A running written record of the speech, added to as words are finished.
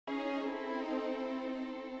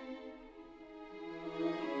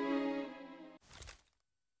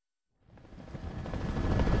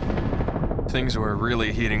Things were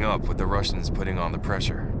really heating up with the Russians putting on the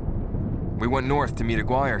pressure. We went north to meet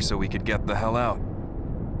Aguirre so we could get the hell out.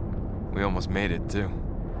 We almost made it, too.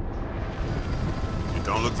 It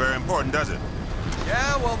don't look very important, does it?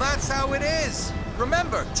 Yeah, well, that's how it is.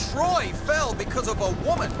 Remember, Troy fell because of a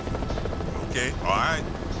woman. Okay, all right.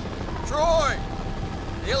 Troy!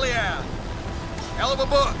 Iliad. Hell of a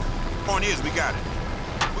book. Point is, we got it.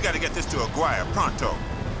 We gotta get this to Aguirre pronto.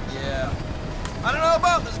 Yeah. I don't know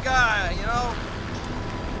about this guy, you know.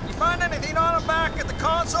 You find anything on him back at the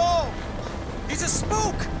console? He's a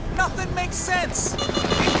spook! Nothing makes sense!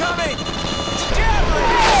 Incoming! It's a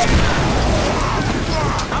javelin!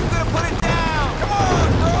 I'm gonna put it down! Come on,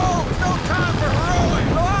 bro! There's no time for heroic!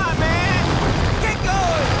 Come on, man! Get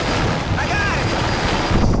going! I got it!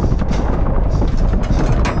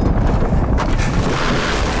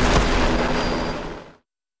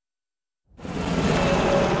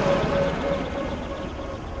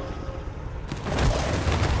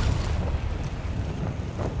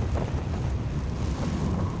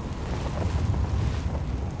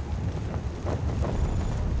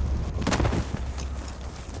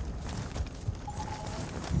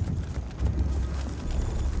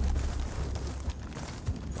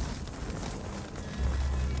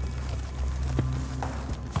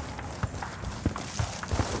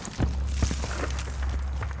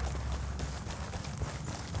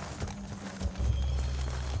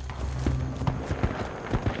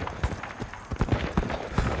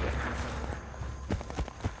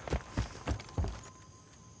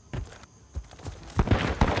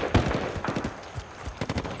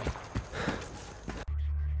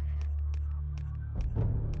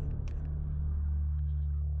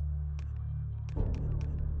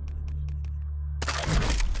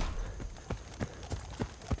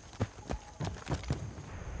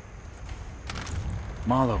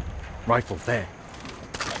 Marlowe, rifle, there.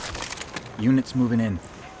 Units moving in.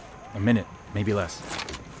 A minute, maybe less.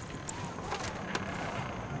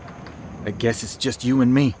 I guess it's just you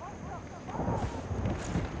and me.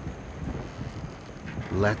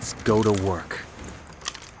 Let's go to work.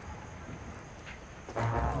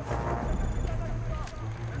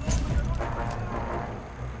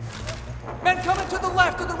 Men coming to the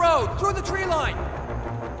left of the road, through the tree line!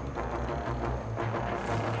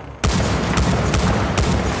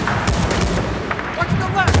 Watch the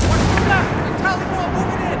left! Watch the left! The Taliban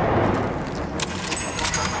moving in!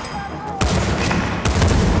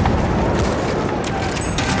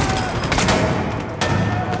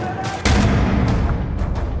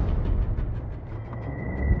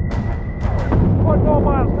 One more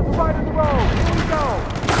mile to the right of the road! Here we go!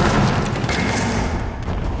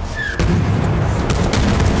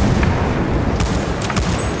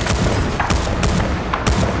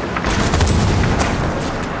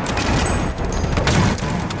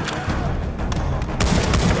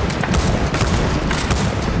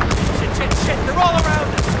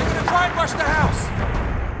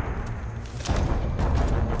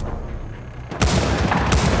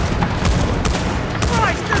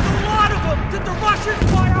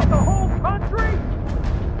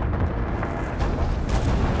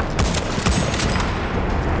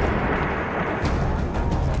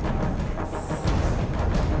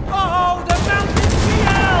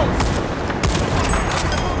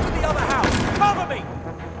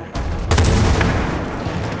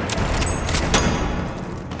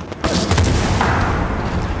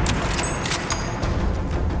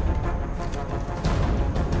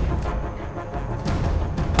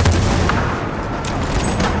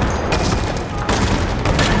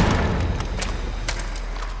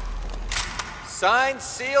 Signed,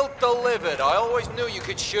 sealed, delivered. I always knew you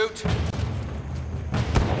could shoot.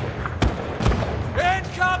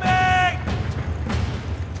 Incoming!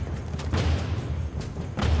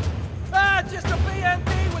 Ah, just a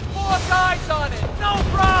BMP with 4 guys on it. No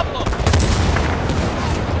problem!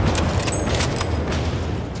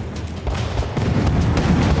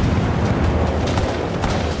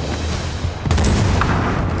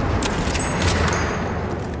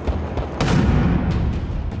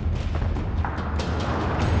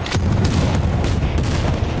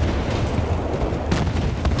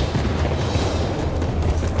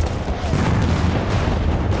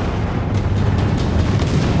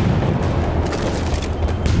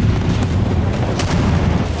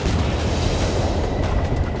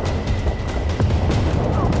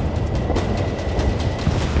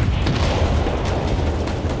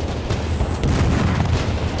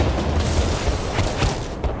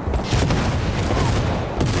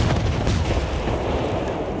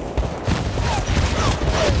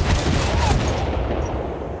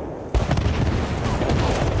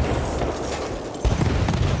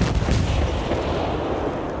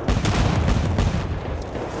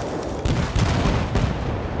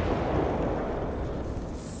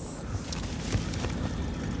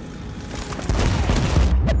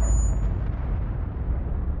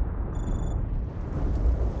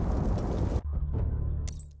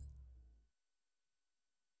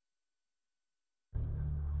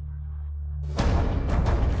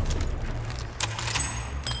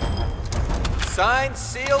 Signed,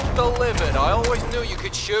 sealed, delivered. I always knew you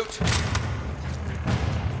could shoot.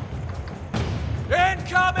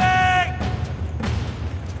 Incoming!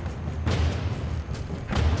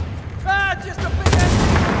 Ah, just a big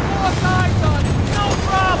empty. 4 guys on it. No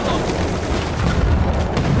problem.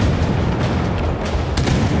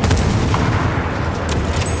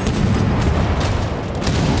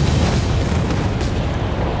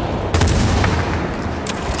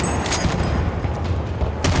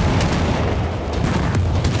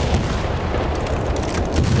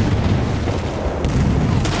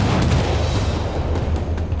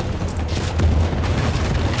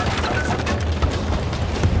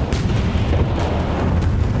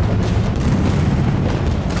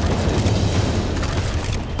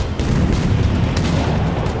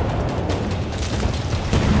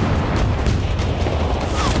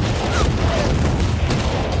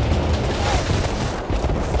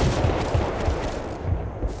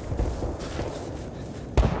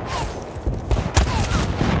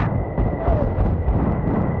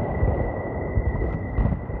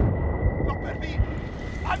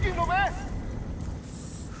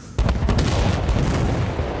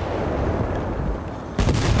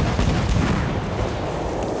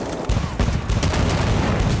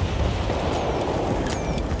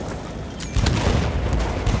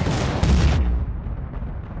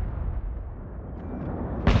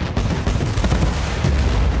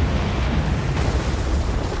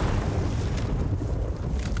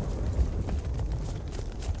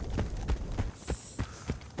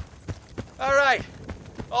 All right,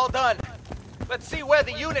 all done. Let's see where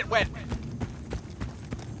the unit went.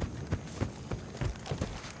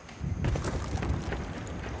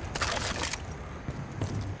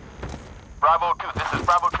 Bravo 2, this is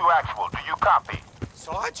Bravo 2 actual. Do you copy?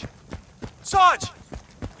 Sarge? Sarge!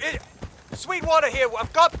 Sweetwater here.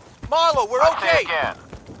 I've got Marlowe. We're I'll okay. say again.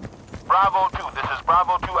 Bravo 2, this is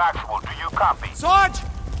Bravo 2 actual. Do you copy? Sarge!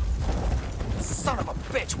 Son of a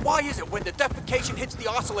bitch. Why is it when the defecation hits the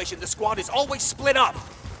oscillation, the squad is always split up?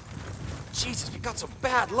 Jesus, we got some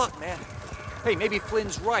bad luck, man. Hey, maybe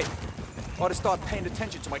Flynn's right. Ought to start paying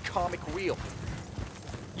attention to my comic reel.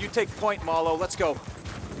 You take point, Marlowe. Let's go.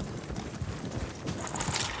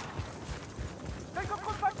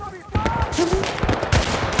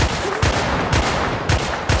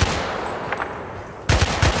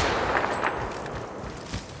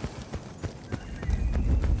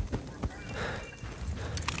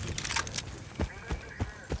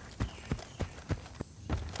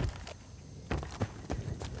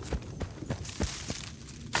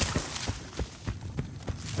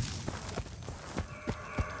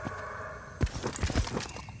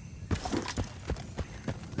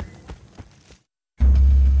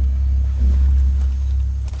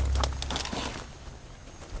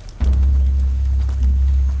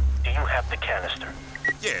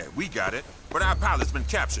 Yeah, we got it. But our pilot's been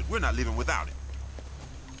captured. We're not leaving without it.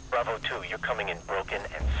 Bravo 2, you're coming in broken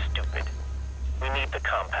and stupid. We need the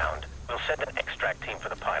compound. We'll send an extract team for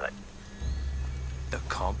the pilot. The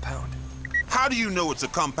compound? How do you know it's a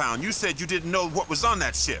compound? You said you didn't know what was on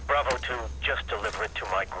that ship. Bravo 2, just deliver it to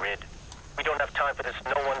my grid. We don't have time for this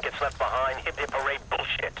no one gets left behind, hip hip hooray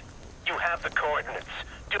bullshit. You have the coordinates.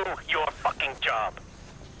 Do your fucking job.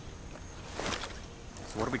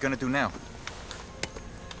 So what are we gonna do now?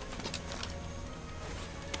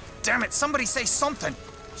 Damn it, somebody say something!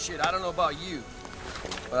 Shit, I don't know about you,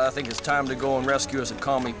 but I think it's time to go and rescue us a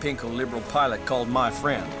commie pinko liberal pilot called my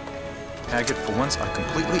friend. Haggard, for once, I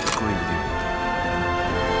completely agree with you.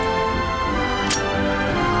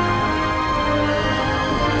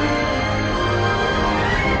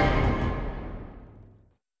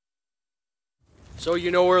 So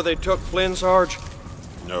you know where they took Flynn, Sarge?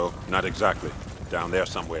 No, not exactly. Down there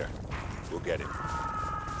somewhere. We'll get him.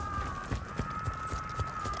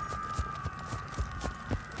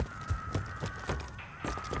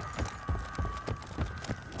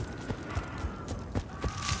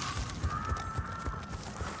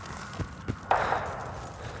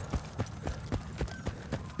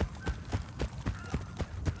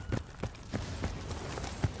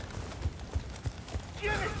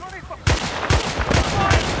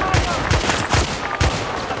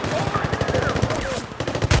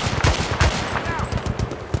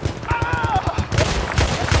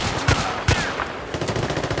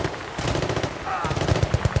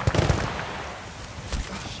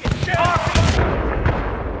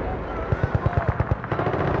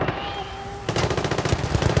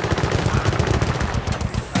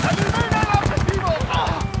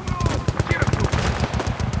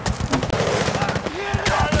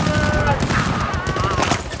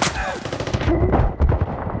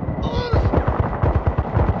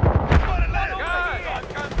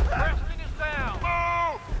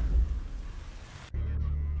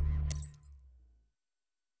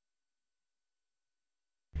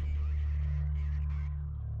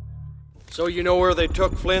 So you know where they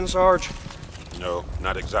took Flynn, Sarge? No,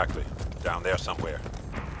 not exactly. Down there somewhere.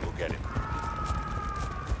 We'll get him.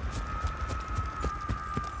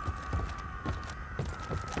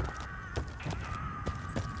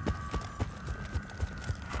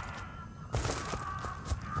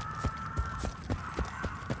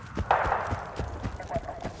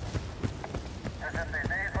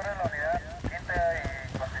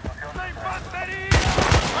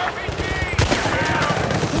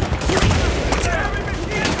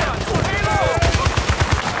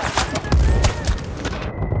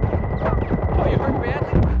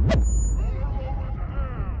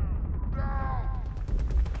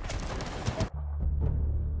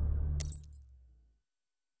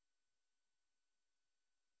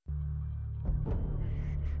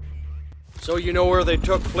 So you know where they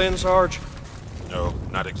took Flynn, Sarge? No,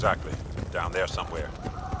 not exactly. Down there somewhere.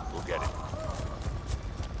 We'll get him.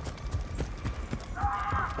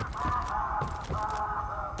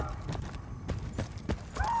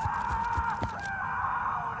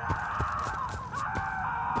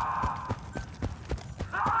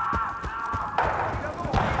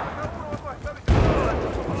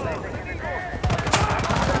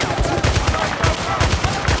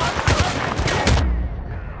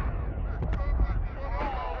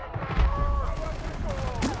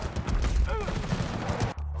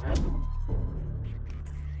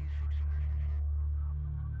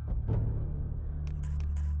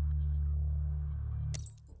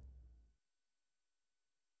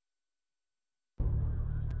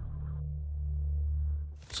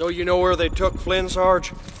 So you know where they took Flynn,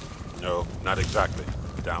 Sarge? No, not exactly.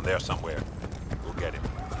 Down there somewhere. We'll get him.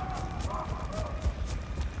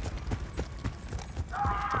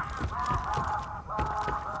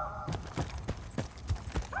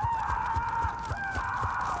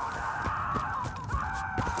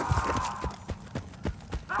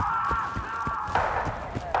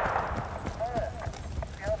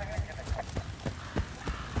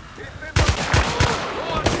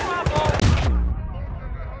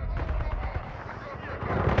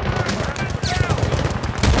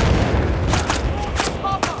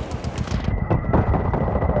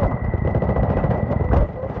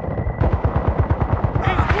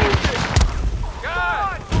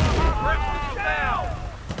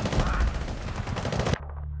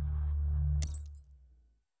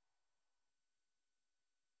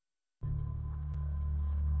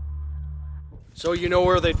 So you know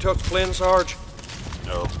where they took Flynn, Sarge?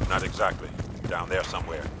 No, not exactly. Down there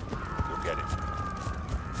somewhere. We'll get him.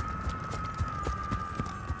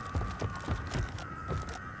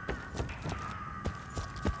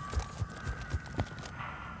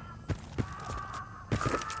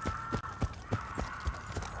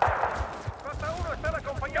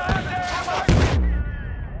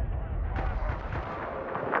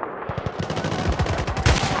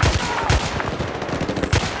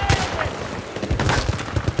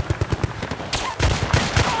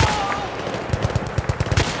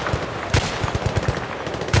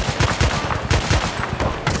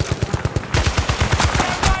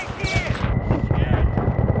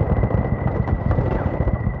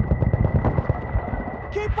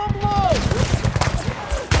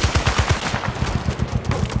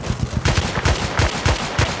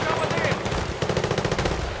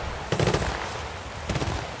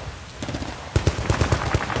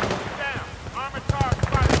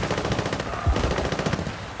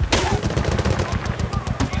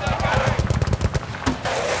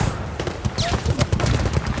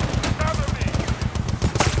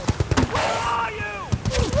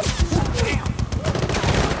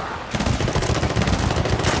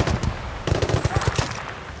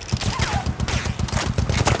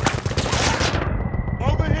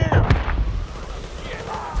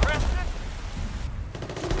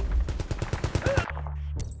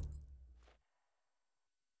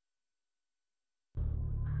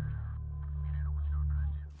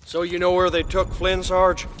 So you know where they took Flynn,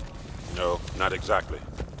 Sarge? No, not exactly.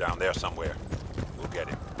 Down there somewhere. We'll get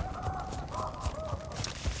him.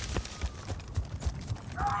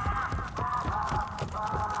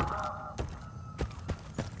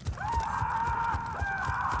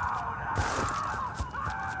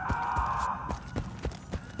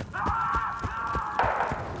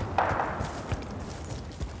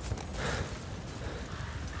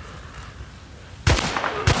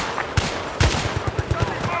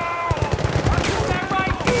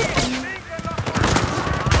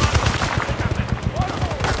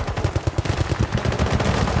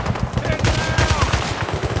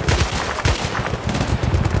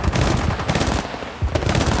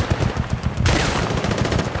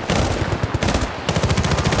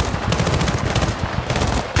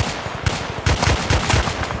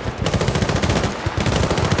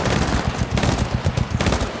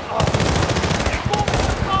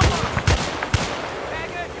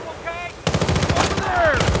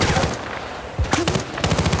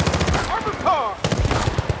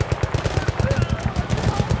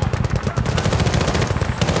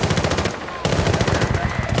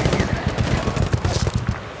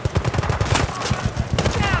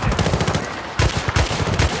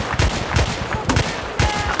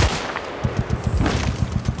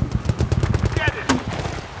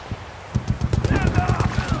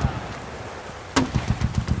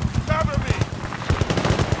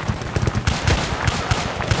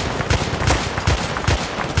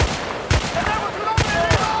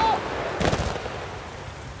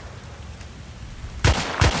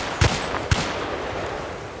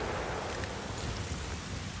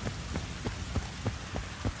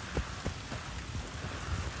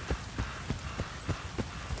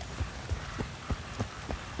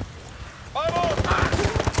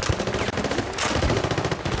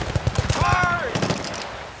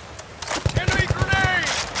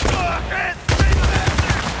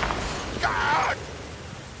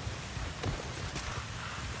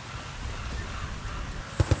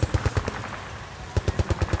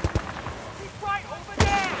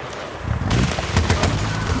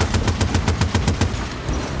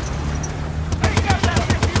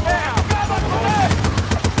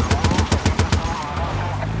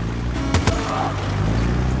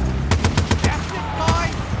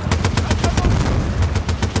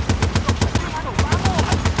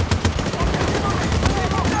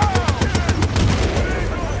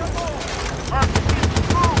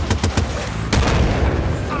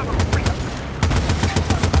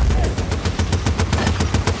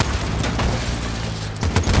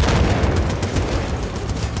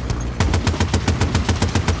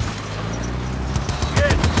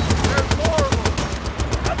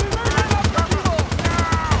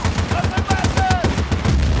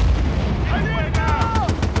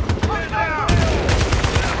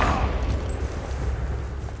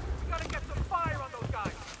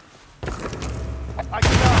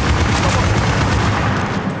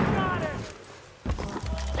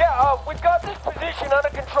 Situation under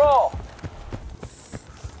control.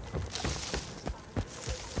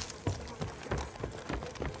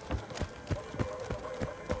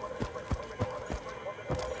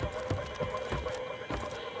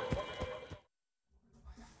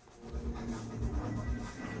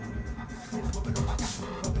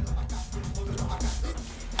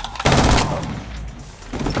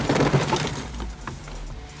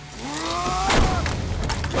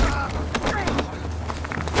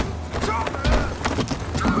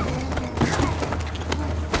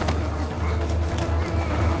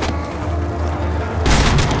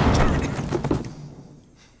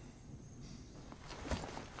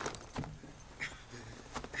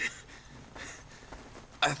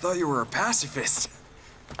 I thought you were a pacifist.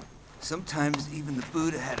 Sometimes even the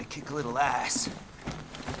Buddha had to kick a little ass.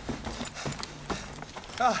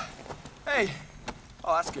 Hey.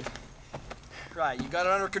 Oh, that's good. Right, you got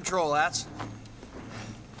it under control, that's.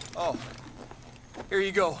 Oh, here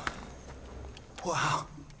you go. Wow.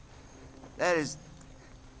 That is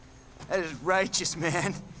righteous,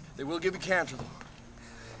 man. They will give you cancer, though.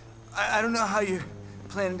 I don't know how you're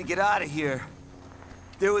planning to get out of here.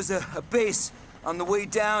 There was a base on the way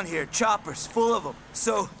down here, choppers, full of them.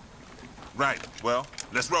 So... Right, well,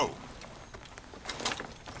 let's roll.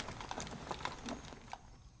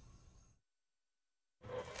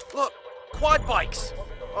 Look, quad bikes.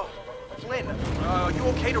 Oh, Flynn, are you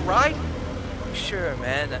okay to ride? Sure,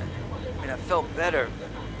 man. I mean, I felt better.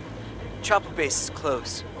 Chopper base is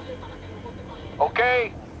close.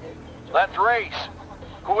 Okay, let's race.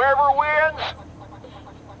 Whoever wins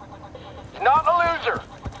is not a loser.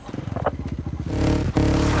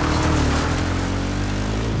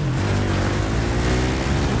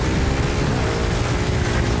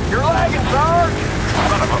 You're lagging, Sarge!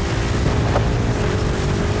 Son of a...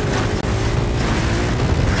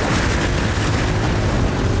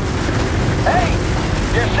 Hey!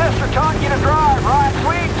 Your sister taught you to drive, right,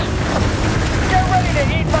 Sweets? Get ready to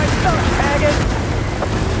eat my stuff, faggot!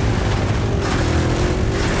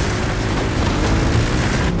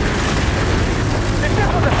 If this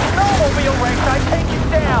was a snowmobile race, I'd take you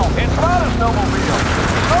down! It's not a snowmobile!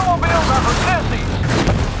 Snowmobiles are for sissies!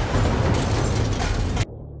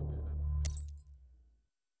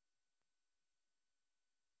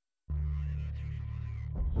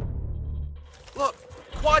 Look,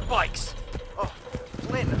 quad bikes. Oh,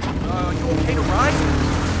 Flynn, are you okay to ride?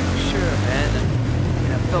 Sure, man. I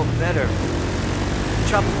mean, I felt better.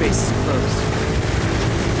 Chopper base is close.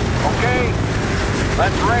 Okay,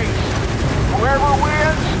 let's race. Whoever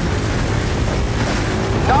wins,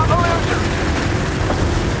 not a loser.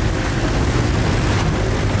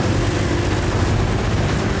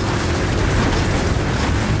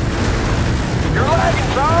 You're lagging,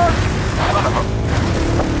 Sarge! Son of a...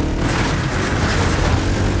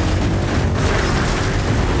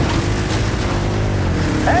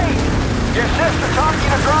 Hey, your sister taught you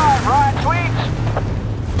to drive, right, Sweets?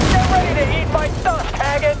 Get ready to eat my stuff,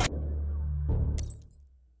 faggot!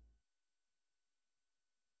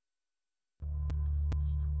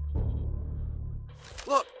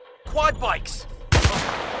 Look, quad bikes. Oh,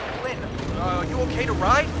 Flynn, are you okay to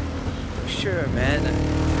ride? Sure, man. I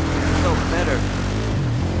felt better.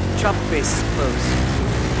 Chopper base is close.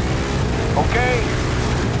 Okay,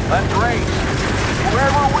 let's race.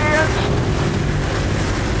 Whoever wins,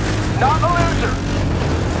 not a loser.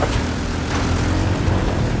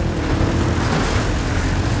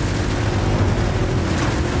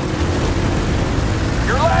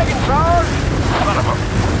 You're lagging, Sarge! Son of a...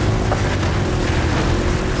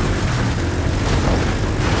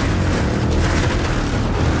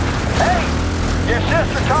 Hey, your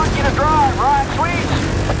sister taught you to drive, right, Sweets?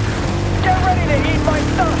 Get ready to eat my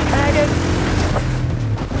stuff, faggot!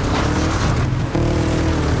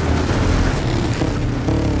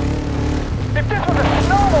 If this was a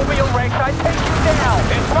snowmobile race, I'd take you down.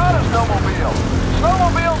 It's not a snowmobile.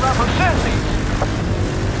 Snowmobiles are for sissies.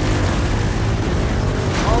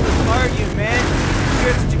 All this arguing, man.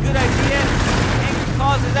 Sure, it's such a good idea. And can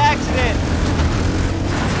cause an accident.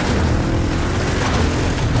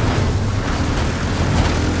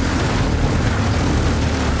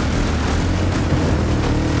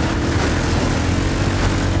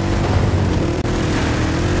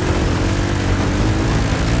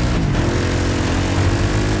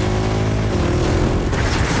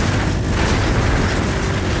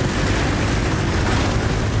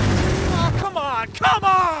 Come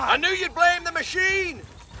on! I knew you'd blame the machine!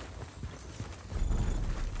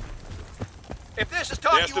 If this has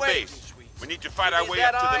taught There's you the anything, base. Sweets, We need to fight our it is way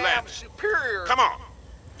up that to the I am ladder. superior Come on!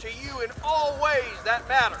 to you in all ways that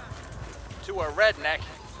matter. To a redneck.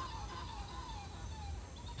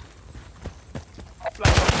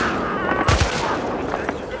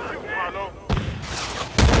 Marlowe.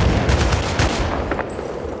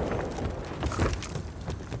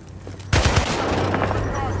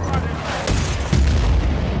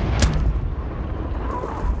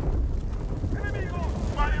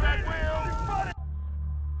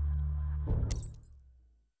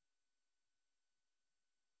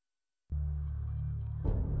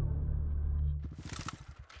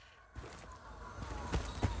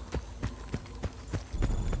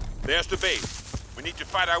 There's the base. We need to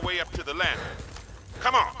fight our way up to the landing.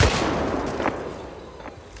 Come on!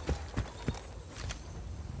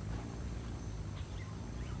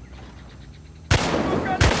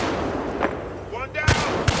 One down!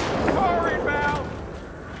 Sorry, Val.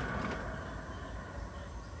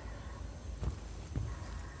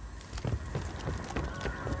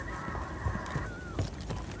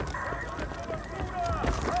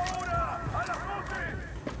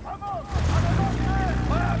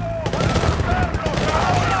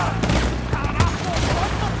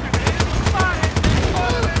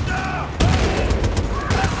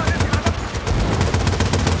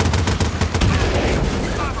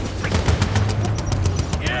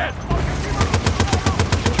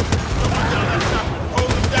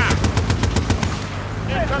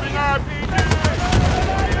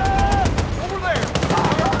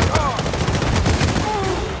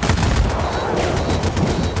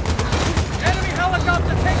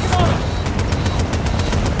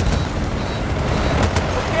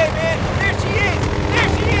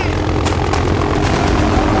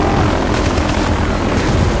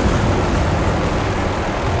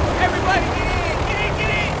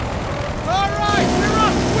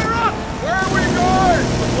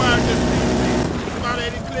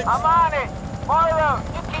 I'm on it! Marlowe,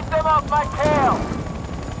 you keep them off my tail!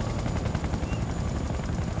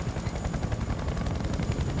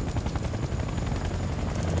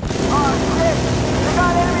 Oh shit! They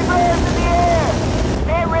got enemy flares in the air!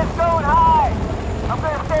 Can't risk going high! I'm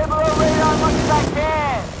gonna stay below radar as much as I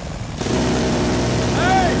can!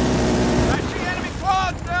 Hey! I see enemy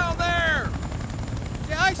quads down there!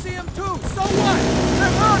 Yeah, I see them too! So what?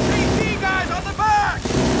 They're RPD guys on the back!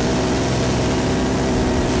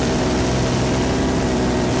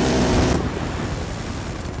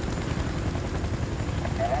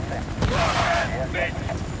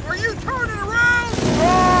 Are you turning around?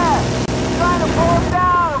 Yeah! Trying to pull them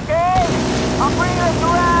down, okay? I'm bringing us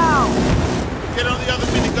around! Get on the other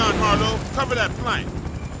minigun, Marlowe. Cover that flank.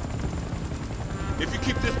 If you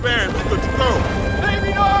keep this bearing, we're good to go.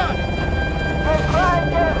 Maybe not! They're trying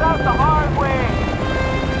to get us out the hard way!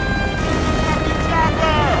 Get the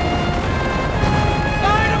chopper!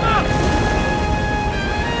 Line them up!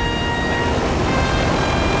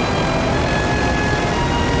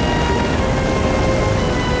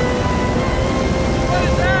 What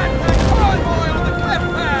is that? That convoy on the cliff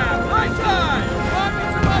path! Right side!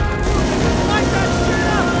 Rockets are up and moving! Light that shit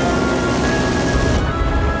up!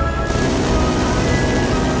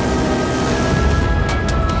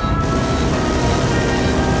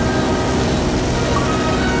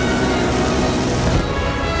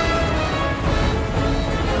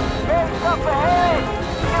 Base up ahead!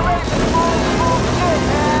 Get ready to move shit,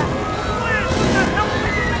 man! What the hell are we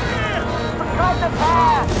doing here? We're cutting the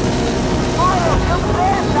path! Marlowe, come to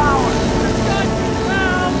their tower! We've got you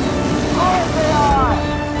found! Of course they are!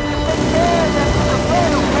 Just take care of them from the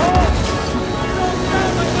pit, okay? You don't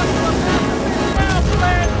sound like much of a master ground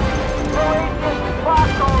plan! No agents and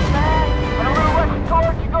foxholes, man! And a little Russian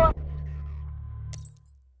torch you going...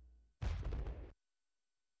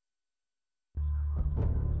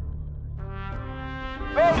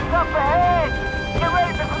 Base up ahead! Get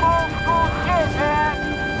ready for some old school shit, man!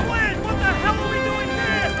 Glenn, what the hell are we doing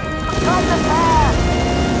here? Cut the path!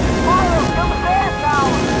 Marlowe, come to their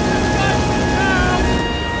tower! Got you found!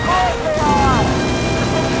 Of course they are!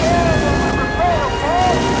 Just take care of them from the pit,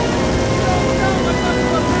 okay? You don't sound like much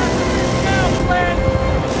of a master ground plan!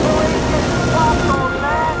 No agents and foxholes,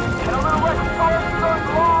 man! And a little Russian torch goes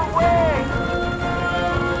a long way!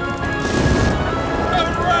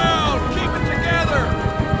 Coming around! Keep it together!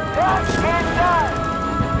 Down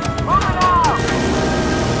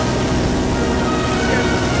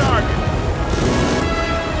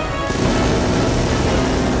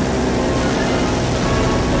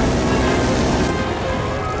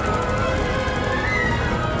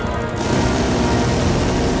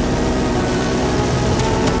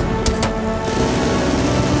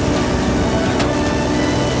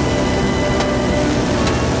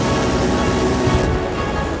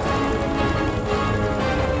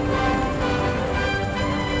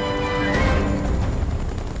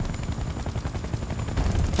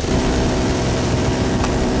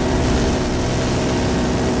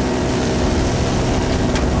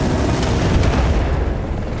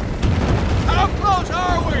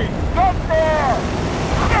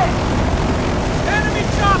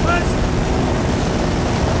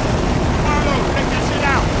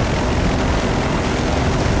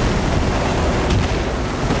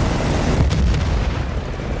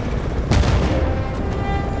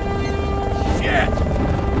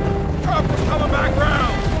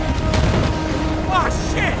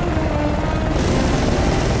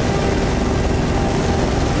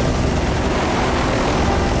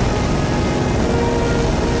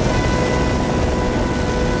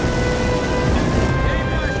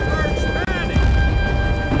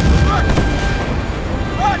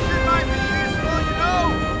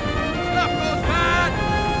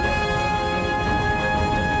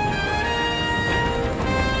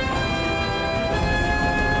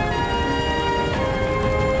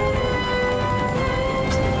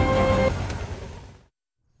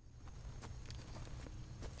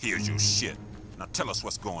Here's your shit. Now tell us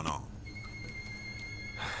what's going on.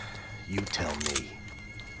 You tell me.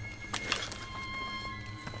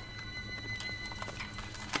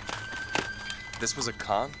 This was a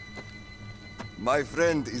con? My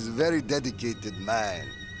friend is a very dedicated man.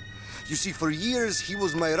 You see, for years he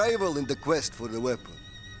was my rival in the quest for the weapon.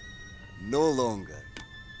 No longer.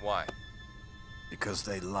 Why? Because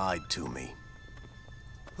they lied to me.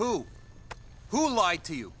 Who? Who lied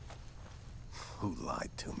to you? Who lied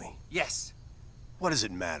to me? Yes. What does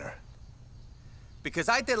it matter? Because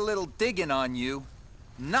I did a little digging on you.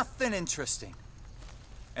 Nothing interesting.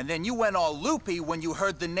 And then you went all loopy when you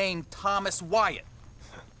heard the name Thomas Wyatt.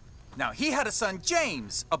 Now, he had a son,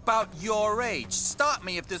 James, about your age. Stop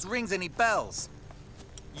me if this rings any bells.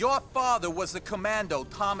 Your father was the commando,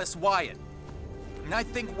 Thomas Wyatt. And I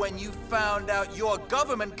think when you found out your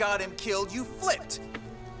government got him killed, you flipped.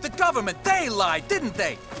 The government, they lied, didn't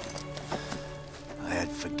they? I had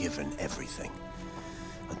forgiven everything.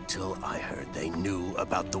 Until I heard they knew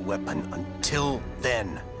about the weapon. Until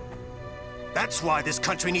then. That's why this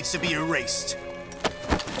country needs to be erased.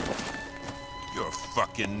 You're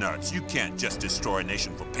fucking nuts. You can't just destroy a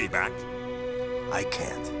nation for payback. I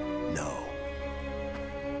can't, no.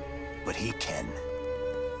 But he can.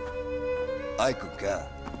 I concur.